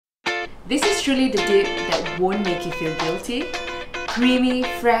This is truly the dip that won't make you feel guilty. Creamy,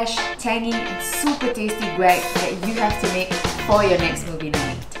 fresh, tangy, and super tasty guac that you have to make for your next movie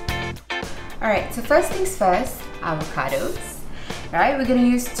night. Alright, so first things first, avocados. Right, we're gonna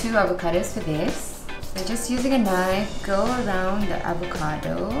use 2 avocados for this. So just using a knife, go around the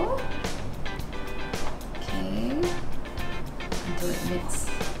avocado. Okay, until it meets.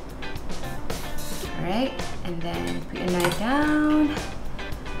 Alright, and then put your knife down.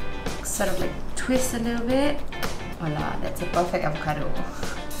 Sort of like twist a little bit. Voila, that's a perfect avocado.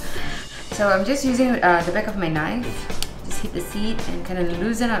 So I'm just using the back of my knife. Just hit the seed and kind of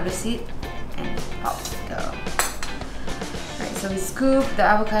loosen up the seed and pop, go. Alright, so we scoop the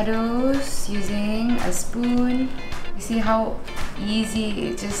avocados using a spoon. You see how easy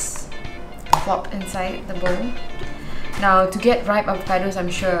it just plop inside the bowl. Now, to get ripe avocados, I'm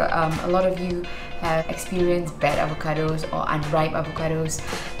sure a lot of you have experienced bad avocados or unripe avocados.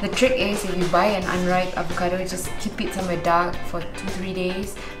 The trick is, if you buy an unripe avocado, just keep it somewhere dark for 2-3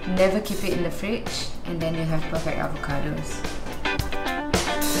 days. Never keep it in the fridge, and then you have perfect avocados.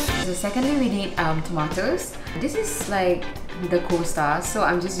 So secondly, we need tomatoes. This is like the co-star, so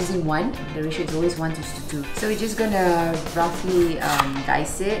I'm just using 1. The ratio is always 1:2. So we're just gonna roughly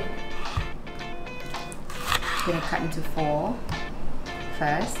dice it. Gonna cut into 4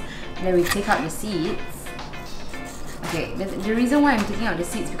 first, and then we take out the seeds. Okay, the reason why I'm taking out the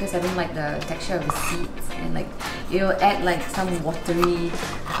seeds because I don't like the texture of the seeds, and like it'll add like some watery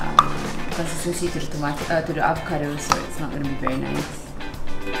consistency to the tomato, to the avocado, so it's not gonna be very nice.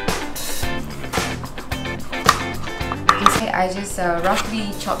 Okay, I just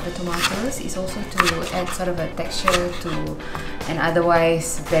roughly chop the tomatoes. It's also to add sort of a texture to an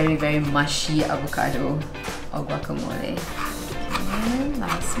otherwise very mushy avocado or guacamole. Okay,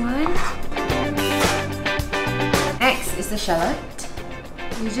 last one. Next is the shallot.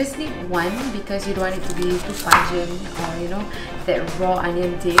 You just need 1 because you don't want it to be too pungent, or you know, that raw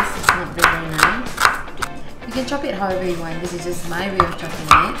onion taste is not very nice. You can chop it however you want. This is just my way of chopping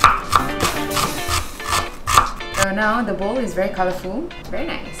it. So now the bowl is very colorful, very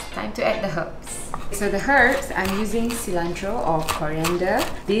nice. Time to add the herbs. So the herbs, I'm using cilantro or coriander.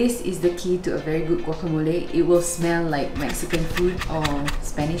 This is the key to a very good guacamole. It will smell like Mexican food or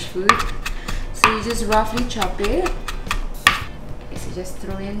Spanish food. So you just roughly chop it. Okay, so just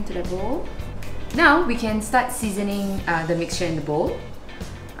throw it into the bowl. Now we can start seasoning the mixture in the bowl.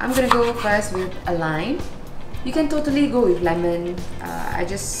 I'm gonna go first with a lime. You can totally go with lemon.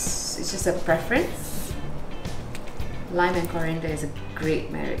 It's just a preference. Lime and coriander is a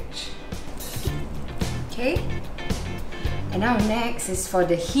great marriage. Okay, and now next is for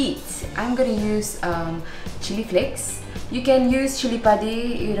the heat. I'm gonna use chili flakes. You can use chili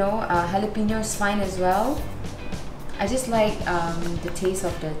padi, you know, jalapeno is fine as well. I just like the taste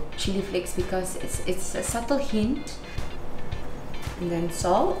of the chili flakes because it's a subtle hint. And then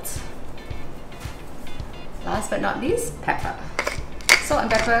salt. Last but not least, pepper. Salt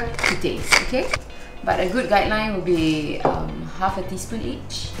and pepper to taste, okay? But a good guideline will be half a teaspoon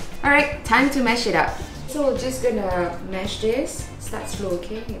each. Alright, time to mash it up. So we're just gonna mash this. Start slow,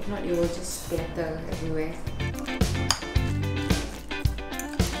 okay? If not, it will just splatter everywhere.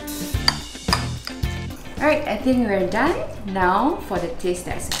 Alright, I think we're done. Now for the taste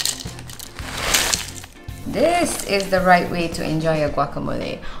test. This is the right way to enjoy your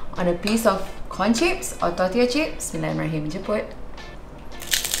guacamole. On a piece of corn chips or tortilla chips. Bismillahirrahmanirrahim, jemput.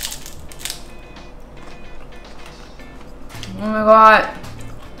 Oh my god!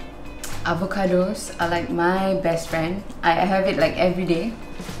 Avocados are like my best friend. I have it like every day,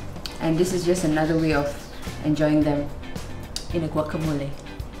 and this is just another way of enjoying them in a guacamole.